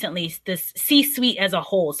stats recently, this C-suite as a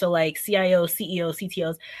whole. So like CIO, CEO,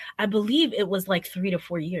 CTOs, I believe it was like 3 to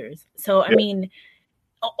 4 years. So, I mean,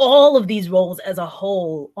 all of these roles as a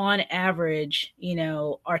whole on average,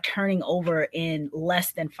 are turning over in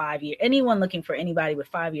less than 5 years. Anyone looking for anybody with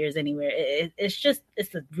 5 years anywhere, it's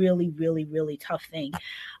a really, really, really tough thing.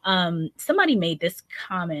 Somebody made this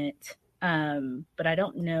comment, but I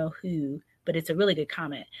don't know who. But it's a really good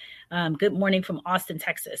comment. Good morning from Austin,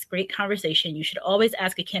 Texas. Great conversation. You should always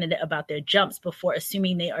ask a candidate about their jumps before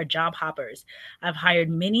assuming they are job hoppers. I've hired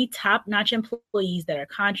many top-notch employees that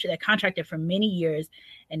contracted for many years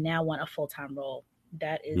and now want a full-time role.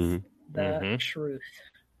 That is the truth.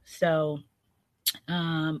 So,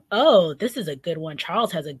 this is a good one.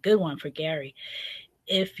 Charles has a good one for Gary.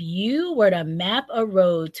 If you were to map a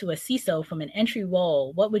road to a CISO from an entry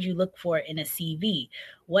role, what would you look for in a CV?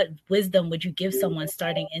 What wisdom would you give someone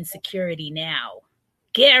starting in security now?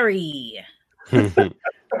 Gary. I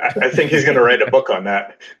think he's going to write a book on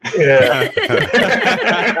that. Yeah. I think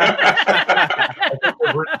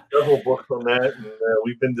I've written several books on that, and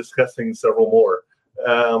we've been discussing several more.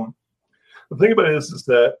 The thing about it is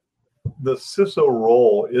that the CISO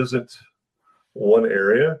role isn't one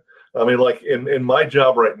area. I mean, like in my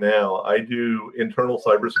job right now, I do internal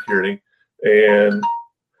cybersecurity, and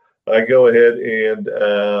I go ahead and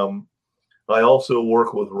I also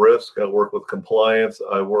work with risk. I work with compliance.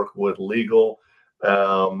 I work with legal.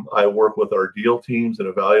 I work with our deal teams and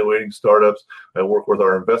evaluating startups. I work with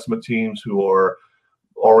our investment teams who are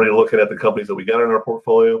already looking at the companies that we got in our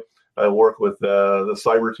portfolio. I work with the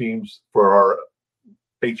cyber teams for our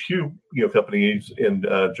HQ, companies in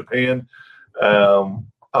Japan.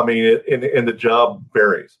 I mean, and the job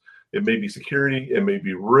varies. It may be security, it may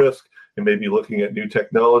be risk, it may be looking at new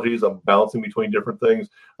technologies. I'm bouncing between different things.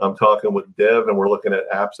 I'm talking with dev, and we're looking at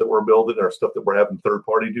apps that we're building or stuff that we're having third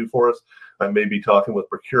party do for us. I may be talking with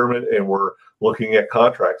procurement, and we're looking at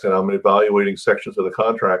contracts, and I'm evaluating sections of the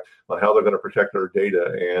contract on how they're going to protect our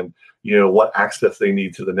data and what access they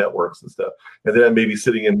need to the networks and stuff. And then I may be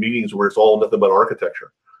sitting in meetings where it's all nothing but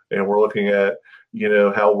architecture, and we're looking at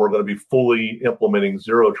how we're going to be fully implementing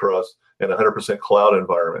zero trust in a 100% cloud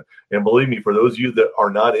environment. And believe me, for those of you that are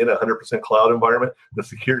not in a 100% cloud environment, the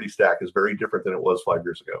security stack is very different than it was 5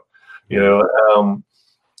 years ago.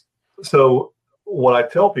 So when I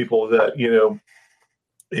tell people that,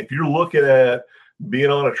 if you're looking at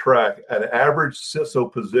being on a track, an average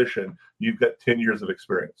CISO position, you've got 10 years of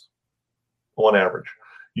experience on average.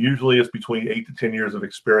 Usually it's between 8 to 10 years of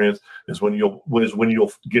experience is when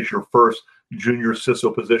you'll get your first junior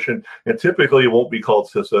CISO position. And typically it won't be called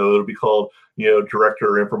CISO. It'll be called,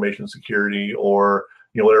 Director of Information Security or,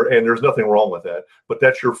 whatever. And there's nothing wrong with that. But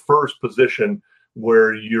that's your first position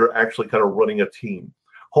where you're actually kind of running a team.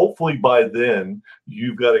 Hopefully by then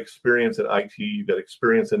you've got experience in IT, you've got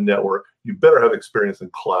experience in network, you better have experience in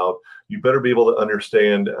cloud, you better be able to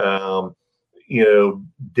understand,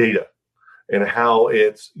 data and how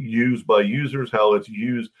it's used by users, how it's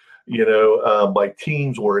used, by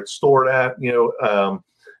teams, where it's stored at,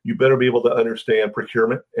 you better be able to understand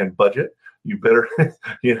procurement and budget. You better,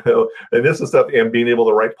 and this is stuff, and being able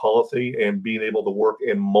to write policy and being able to work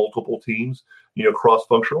in multiple teams,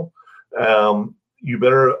 cross-functional. You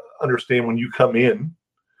better understand when you come in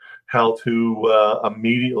how to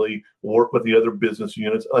immediately work with the other business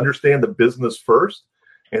units, understand the business first,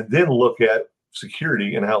 and then look at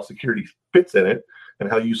security and how security fits in it and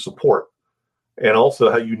how you support, and also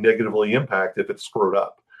how you negatively impact if it's screwed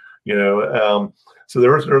up. So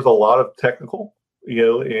there's a lot of technical,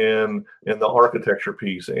 in the architecture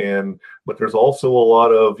piece, but there's also a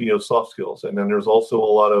lot of soft skills, and then there's also a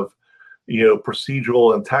lot of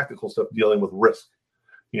procedural and tactical stuff dealing with risk.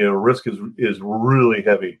 Risk is really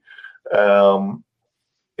heavy, and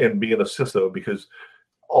being a CISO, because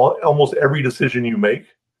almost every decision you make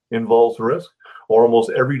involves risk, or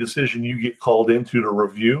almost every decision you get called into to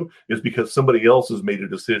review is because somebody else has made a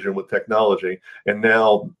decision with technology, and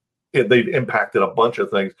now they've impacted a bunch of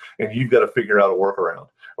things, and you've got to figure out a workaround,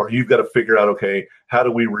 or you've got to figure out, okay, how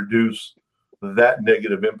do we reduce that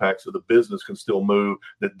negative impact so the business can still move,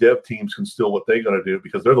 the dev teams can still what they're going to do,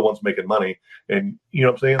 because they're the ones making money. And you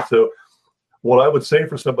know what I'm saying? So what I would say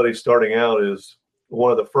for somebody starting out is,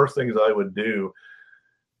 one of the first things I would do,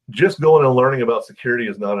 just going and learning about security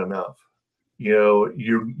is not enough. You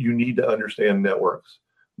need to understand networks,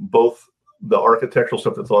 both the architectural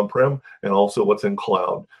stuff that's on-prem and also what's in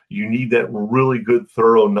cloud. You need that really good,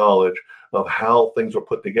 thorough knowledge of how things are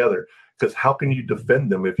put together. Because how can you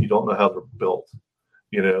defend them if you don't know how they're built?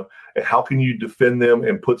 And how can you defend them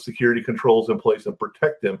and put security controls in place and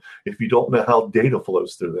protect them if you don't know how data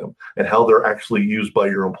flows through them and how they're actually used by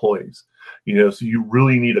your employees? So you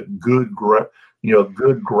really need a good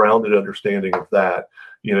grounded understanding of that.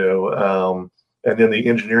 And then the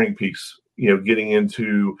engineering piece, getting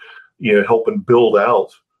into, helping build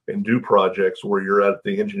out and do projects where you're at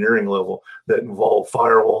the engineering level that involve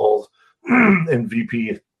firewalls and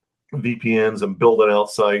VPNs and building out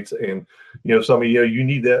sites, and you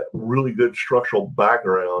need that really good structural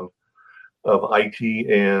background of IT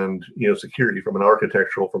and security from an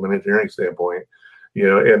architectural, from an engineering standpoint,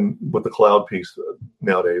 and with the cloud piece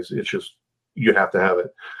nowadays, it's just, you have to have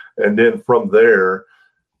it. And then from there,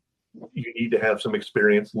 you need to have some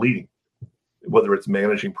experience leading, whether it's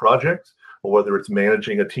managing projects or whether it's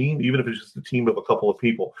managing a team. Even if it's just a team of a couple of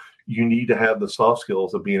people, you need to have the soft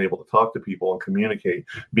skills of being able to talk to people and communicate,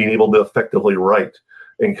 being able to effectively write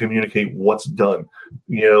and communicate what's done,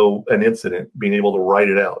 an incident, being able to write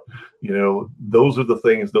it out. Those are the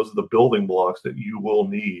things, those are the building blocks that you will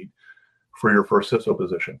need for your first CISO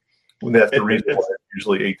position. And that's the reason why it's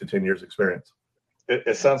usually 8 to 10 years experience.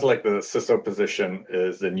 It sounds like the CISO position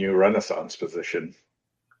is the new Renaissance position.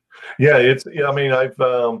 Yeah, it's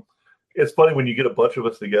funny when you get a bunch of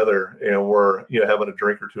us together and we're having a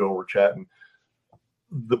drink or two and we're chatting.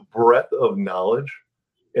 The breadth of knowledge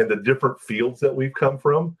and the different fields that we've come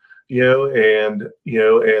from, and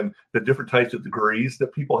the different types of degrees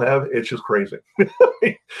that people have, it's just crazy.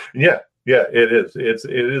 Yeah, it is. It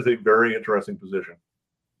is a very interesting position.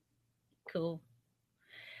 Cool.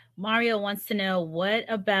 Mario wants to know, what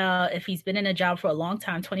about if he's been in a job for a long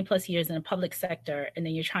time, 20 plus years in the public sector, and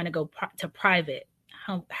then you're trying to go to private?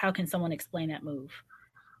 How can someone explain that move?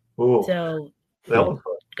 Ooh, so go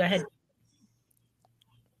ahead.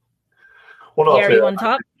 Well, Gary, you want to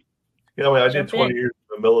talk? I did 20 years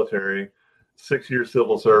in the military, 6 years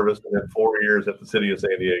civil service, and then 4 years at the city of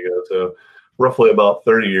San Diego. So roughly about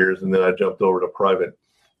 30 years, and then I jumped over to private.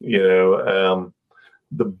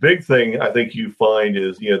 The big thing I think you find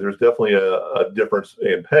is, there's definitely a difference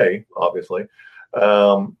in pay, obviously.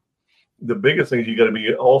 The biggest thing you got to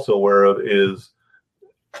be also aware of is,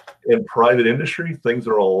 in private industry, things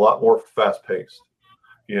are a lot more fast paced.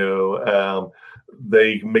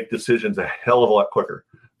 They make decisions a hell of a lot quicker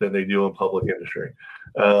than they do in public industry.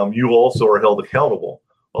 You also are held accountable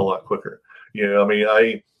a lot quicker.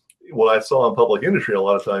 What I saw in public industry a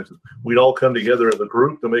lot of times is we'd all come together as a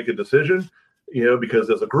group to make a decision, because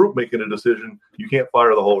as a group making a decision, you can't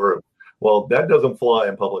fire the whole group. Well, that doesn't fly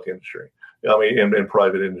in public industry. I mean, in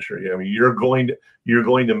private industry. I mean, you're going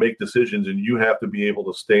to make decisions, and you have to be able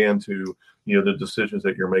to stand to, the decisions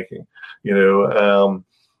that you're making. Some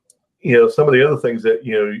of the other things that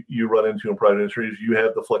you run into in private industry is you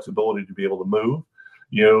have the flexibility to be able to move.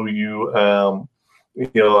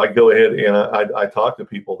 I go ahead and I talk to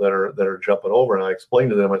people that are jumping over, and I explain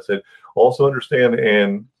to them. I said, also understand,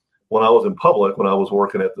 and when I was in public, when I was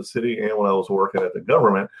working at the city and when I was working at the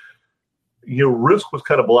government, risk was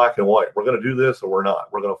kind of black and white. We're going to do this or we're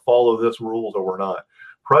not. We're going to follow this rules or we're not.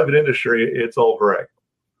 Private industry, it's all gray.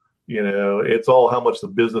 It's all how much the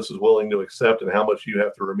business is willing to accept and how much you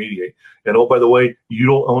have to remediate. And oh, by the way, you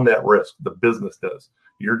don't own that risk. The business does.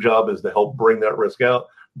 Your job is to help bring that risk out,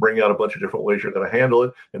 bring out a bunch of different ways you're going to handle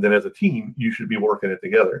it. And then as a team, you should be working it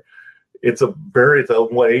together. It's a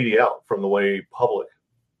 180 out from the way public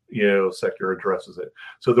sector addresses it.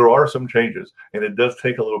 So there are some changes, and it does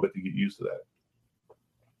take a little bit to get used to that.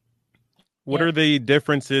 What are the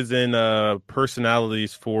differences in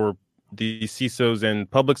personalities for the CISOs in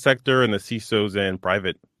public sector and the CISOs in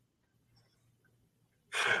private?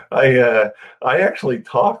 I actually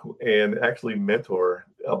talk and actually mentor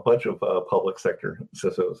a bunch of public sector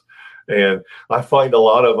CISOs, and I find a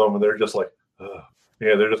lot of them, they're just like,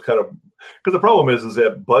 they're just kind of, because the problem is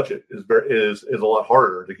that budget is a lot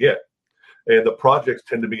harder to get, and the projects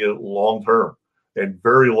tend to be long term and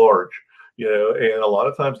very large, and a lot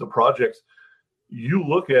of times the projects, you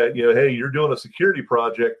look at, hey, you're doing a security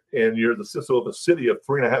project and you're the CISO of a city of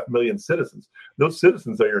 3.5 million citizens. Those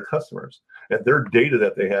citizens are your customers, and their data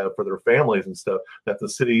that they have for their families and stuff that the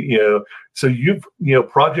city, so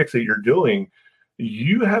projects that you're doing,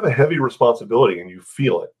 you have a heavy responsibility and you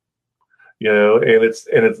feel it, and it's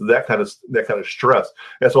that kind of stress.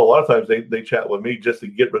 And so a lot of times they chat with me just to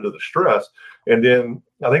get rid of the stress. And then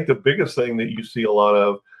I think the biggest thing that you see a lot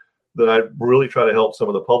of, that I really try to help some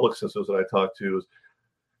of the public CISOs that I talk to, is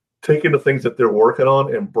taking the things that they're working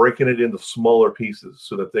on and breaking it into smaller pieces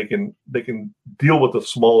so that they can deal with the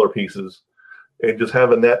smaller pieces, and just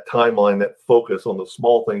having that timeline, that focus on the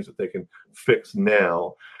small things that they can fix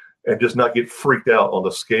now, and just not get freaked out on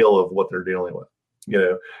the scale of what they're dealing with.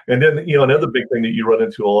 And then, another big thing that you run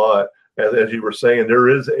into a lot, as you were saying, there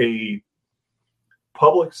is a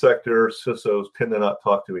public sector CISOs tend to not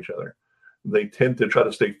talk to each other. They tend to try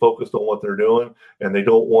to stay focused on what they're doing, and they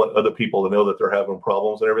don't want other people to know that they're having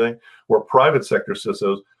problems and everything. Where private sector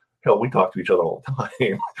CISOs, hell, we talk to each other all the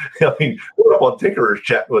time. I mean, we're up on Tinkerers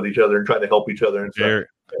chatting with each other and trying to help each other and stuff.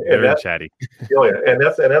 Very chatty. And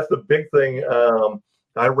that's the big thing.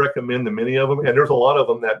 I recommend to many of them, and there's a lot of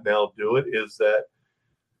them that now do it, is that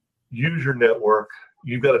use your network.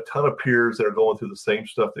 You've got a ton of peers that are going through the same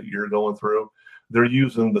stuff that you're going through. They're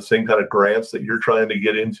using the same kind of grants that you're trying to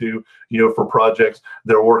get into, for projects.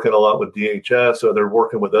 They're working a lot with DHS, or they're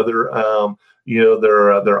working with other,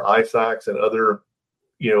 their ISACs and other,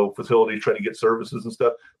 facilities trying to get services and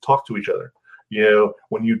stuff. Talk to each other.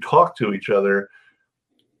 When you talk to each other,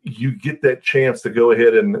 you get that chance to go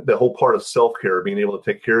ahead, and the whole part of self-care, being able to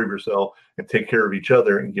take care of yourself and take care of each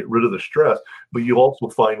other and get rid of the stress. But you also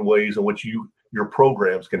find ways in which your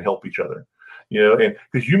programs can help each other. And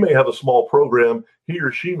because you may have a small program, he or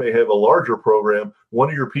she may have a larger program. One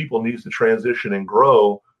of your people needs to transition and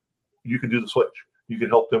grow. You can do the switch. You can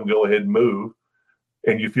help them go ahead and move,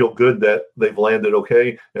 and you feel good that they've landed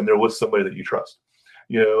okay, and they're with somebody that you trust.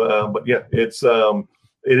 But yeah, it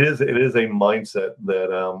is a mindset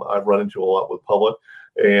that I've run into a lot with public,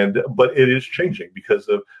 but it is changing because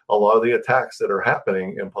of a lot of the attacks that are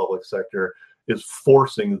happening in public sector is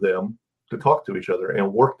forcing them to talk to each other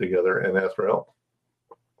and work together and ask for help.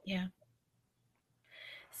 Yeah.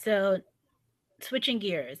 So switching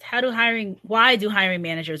gears, why do hiring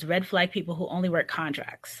managers red flag people who only work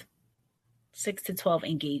contracts? 6 to 12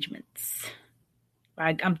 engagements.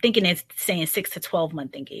 I'm thinking it's saying 6 to 12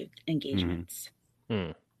 month engagements.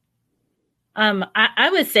 Mm-hmm. I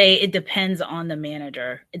would say it depends on the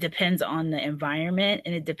manager. It depends on the environment,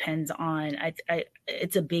 and it depends on,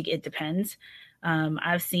 it's a big, it depends.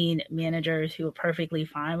 I've seen managers who are perfectly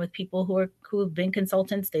fine with people who have been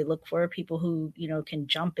consultants. They look for people who, can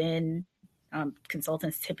jump in.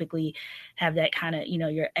 Consultants typically have that kind of,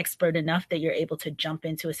 you're expert enough that you're able to jump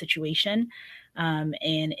into a situation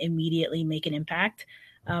and immediately make an impact.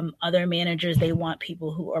 Other managers, they want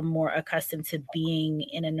people who are more accustomed to being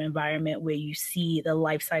in an environment where you see the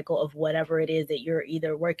life cycle of whatever it is that you're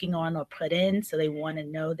either working on or put in. So they want to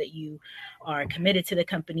know that you are committed to the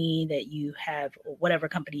company, that you have whatever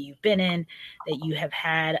company you've been in, that you have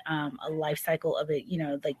had a life cycle of it,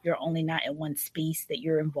 like you're only not in one space, that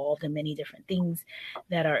you're involved in many different things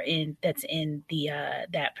that's in the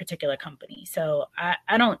that particular company. So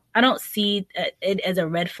I don't see it as a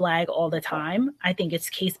red flag all the time. I think it's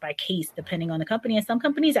case by case depending on the company, and some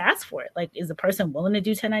companies ask for it. Like, is the person willing to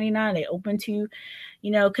do 1099? Are they open to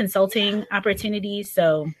consulting opportunities?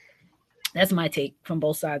 So that's my take from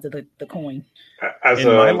both sides of the coin.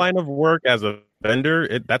 My line of work as a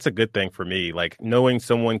vendor, that's a good thing for me. Like, knowing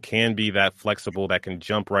someone can be that flexible, that can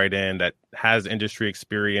jump right in, that has industry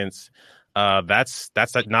experience, that's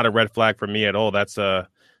not a red flag for me at all. That's a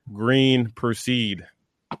green, proceed.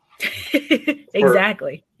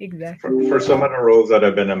 Exactly. For some of the roles that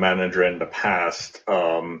I've been a manager in the past,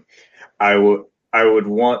 I would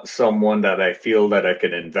want someone that I feel that I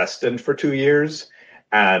can invest in for 2 years,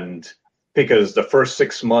 and because the first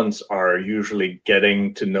 6 months are usually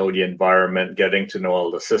getting to know the environment, getting to know all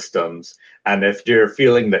the systems. And if you're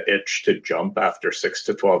feeling the itch to jump after 6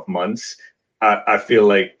 to 12 months, I feel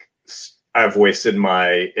like I've wasted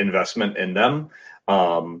my investment in them.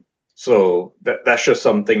 So that's just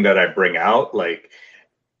something that I bring out. Like,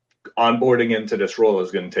 onboarding into this role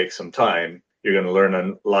is going to take some time. You're going to learn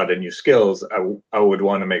a lot of new skills. I would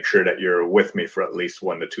want to make sure that you're with me for at least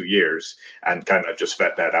 1 to 2 years and kind of just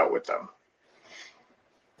vet that out with them.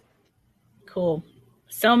 Cool.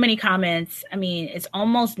 So many comments. I mean, it's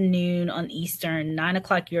almost noon on Eastern,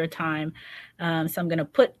 9:00 your time. So I'm going to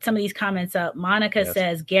put some of these comments up. Monica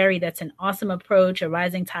says, Gary, that's an awesome approach. A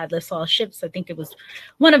rising tide lifts all ships. I think it was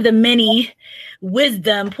one of the many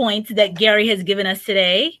wisdom points that Gary has given us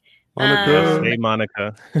today. Hey,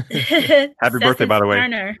 Monica. Happy birthday, by the way.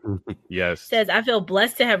 Turner yes. Says, I feel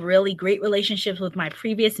blessed to have really great relationships with my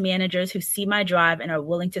previous managers who see my drive and are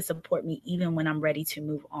willing to support me even when I'm ready to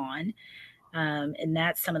move on. And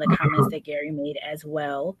that's some of the comments that Gary made as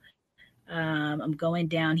well. I'm going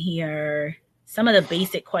down here. Some of the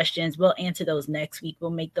basic questions, we'll answer those next week.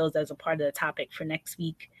 We'll make those as a part of the topic for next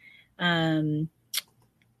week. The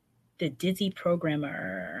Dizzy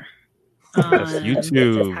programmer. Yes,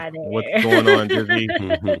 YouTube. What's going on, Dizzy?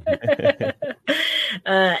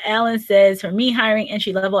 Alan says, for me, hiring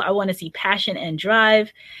entry level, I want to see passion and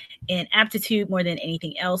drive and aptitude more than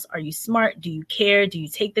anything else. Are you smart? Do you care? Do you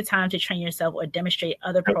take the time to train yourself or demonstrate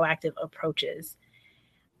other proactive approaches?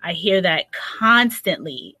 I hear that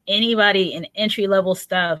constantly. Anybody in entry level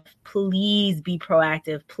stuff, please be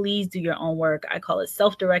proactive. Please do your own work. I call it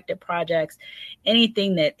self-directed projects.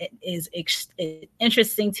 Anything that is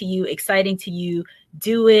interesting to you, exciting to you,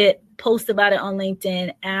 do it. Post about it on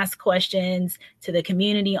LinkedIn. Ask questions to the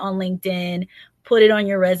community on LinkedIn. Put it on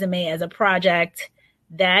your resume as a project.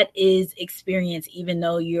 That is experience, even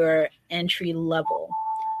though you're entry level.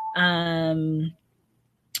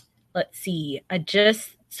 Let's see.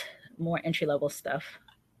 More entry level stuff.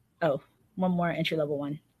 Oh, one more entry level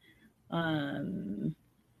one.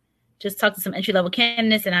 Just talked to some entry level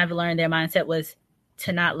candidates, and I've learned their mindset was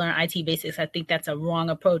to not learn IT basics. I think that's a wrong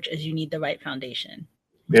approach, as you need the right foundation.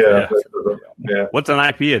 Yeah. What's an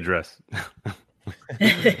IP address?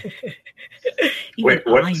 Wait,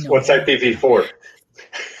 what's IPv4?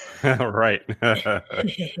 Right.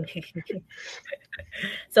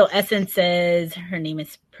 So Essence says, her name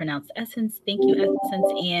is pronounced Essence. Thank you,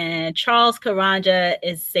 Essence. And Charles Karanja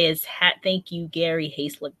says, thank you, Gary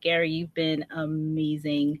Hayslip. Gary, you've been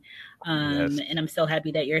amazing. And I'm so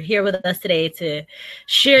happy that you're here with us today to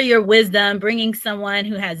share your wisdom, bringing someone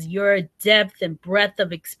who has your depth and breadth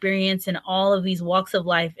of experience in all of these walks of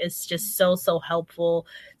life is just so, so helpful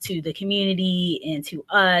to the community and to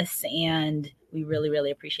us. And we really,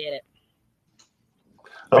 really appreciate it.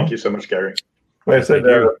 Thank you so much, Gary. Like I said,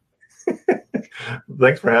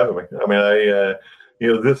 thanks for having me. I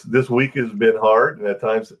mean, this week has been hard, and at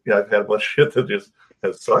times I've had a bunch of shit that just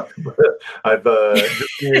has sucked. But I've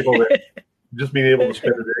just being able to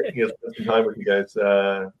spend a day, spend some time with you guys.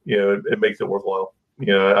 It makes it worthwhile.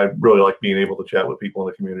 I really like being able to chat with people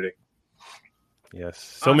in the community. Yes,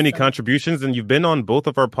 so many contributions, and you've been on both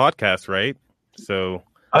of our podcasts, right? So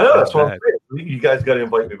I know that's what I'm saying. You guys got to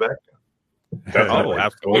invite me back. Oh,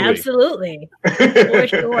 absolutely. For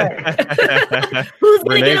sure. Who's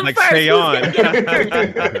going to get him first? Stay on.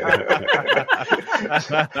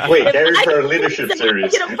 Wait, Gary's for our leadership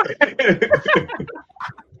series.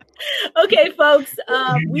 Okay, folks.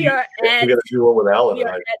 We are at. We got to do one with Alan.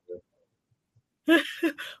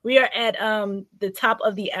 We are at the top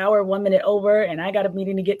of the hour, 1 minute over, and I got a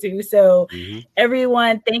meeting to get to. So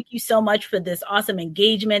everyone, thank you so much for this awesome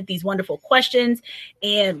engagement, these wonderful questions.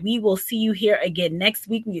 And we will see you here again next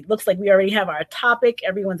week. It looks like we already have our topic.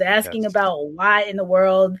 Everyone's asking about why in the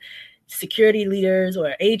world security leaders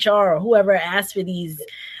or HR or whoever asked for these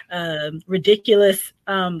ridiculous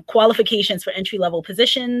qualifications for entry-level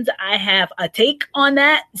positions. I have a take on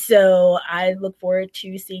that. So I look forward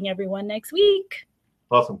to seeing everyone next week.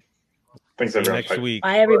 Awesome. Thanks, everyone. Next week.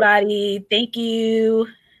 Bye, everybody. Thank you.